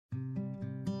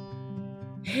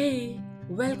Hey,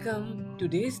 welcome.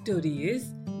 Today's story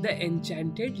is The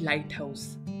Enchanted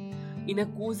Lighthouse. In a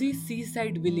cozy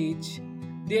seaside village,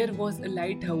 there was a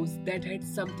lighthouse that had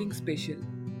something special.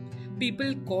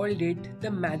 People called it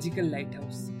the Magical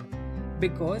Lighthouse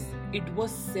because it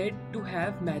was said to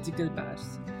have magical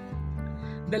powers.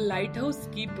 The lighthouse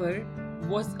keeper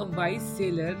was a wise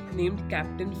sailor named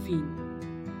Captain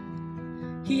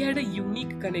Finn. He had a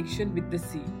unique connection with the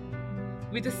sea.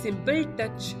 With a simple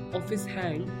touch of his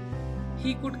hand,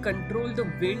 he could control the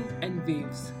wind and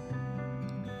waves.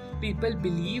 People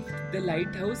believed the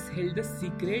lighthouse held the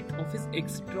secret of his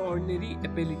extraordinary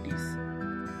abilities.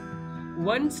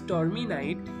 One stormy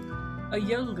night, a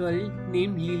young girl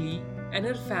named Lily and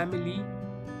her family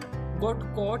got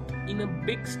caught in a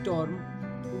big storm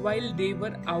while they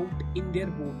were out in their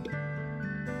boat.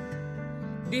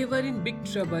 They were in big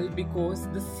trouble because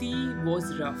the sea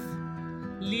was rough.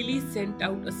 Lily sent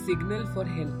out a signal for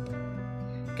help.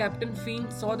 Captain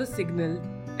Finn saw the signal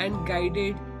and,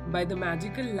 guided by the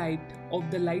magical light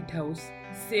of the lighthouse,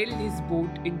 sailed his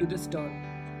boat into the storm.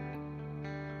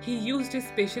 He used his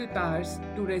special powers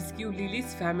to rescue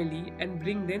Lily's family and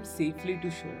bring them safely to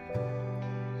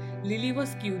shore. Lily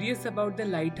was curious about the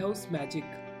lighthouse magic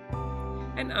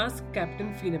and asked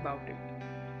Captain Finn about it.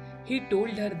 He told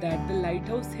her that the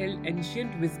lighthouse held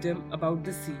ancient wisdom about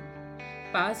the sea,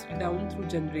 passed down through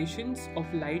generations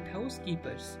of lighthouse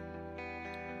keepers.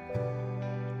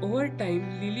 Over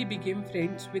time, Lily became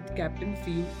friends with Captain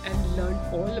Finn and learned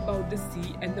all about the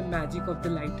sea and the magic of the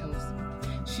lighthouse.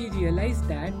 She realized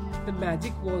that the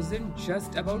magic wasn't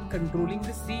just about controlling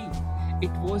the sea,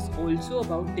 it was also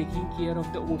about taking care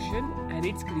of the ocean and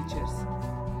its creatures.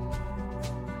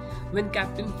 When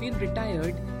Captain Finn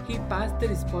retired, he passed the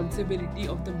responsibility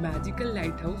of the magical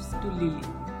lighthouse to Lily.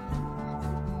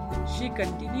 She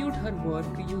continued her work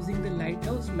using the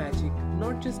lighthouse magic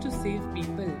not just to save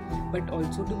people but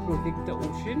also to protect the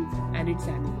ocean and its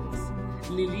animals.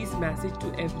 Lily's message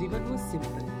to everyone was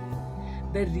simple.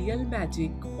 The real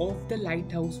magic of the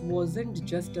lighthouse wasn't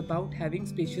just about having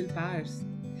special powers.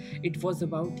 It was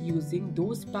about using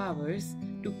those powers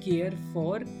to care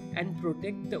for and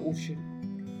protect the ocean.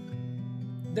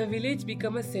 The village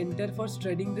became a center for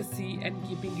studying the sea and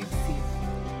keeping it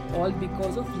safe, all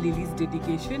because of Lily's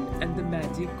dedication and the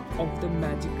magic of the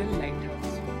magical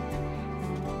lighthouse.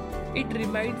 It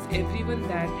reminds everyone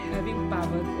that having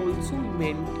power also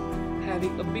meant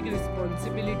having a big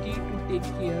responsibility to take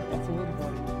care of our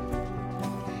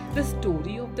world. The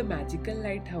story of the magical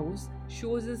lighthouse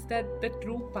shows us that the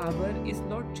true power is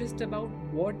not just about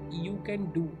what you can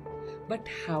do, but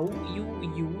how you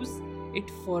use it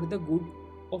for the good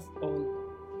of all.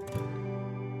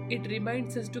 It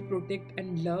reminds us to protect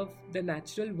and love the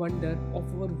natural wonder of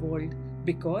our world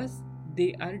because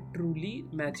they are truly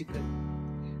magical.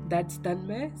 That's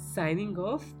Tanmay signing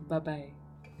off. Bye bye.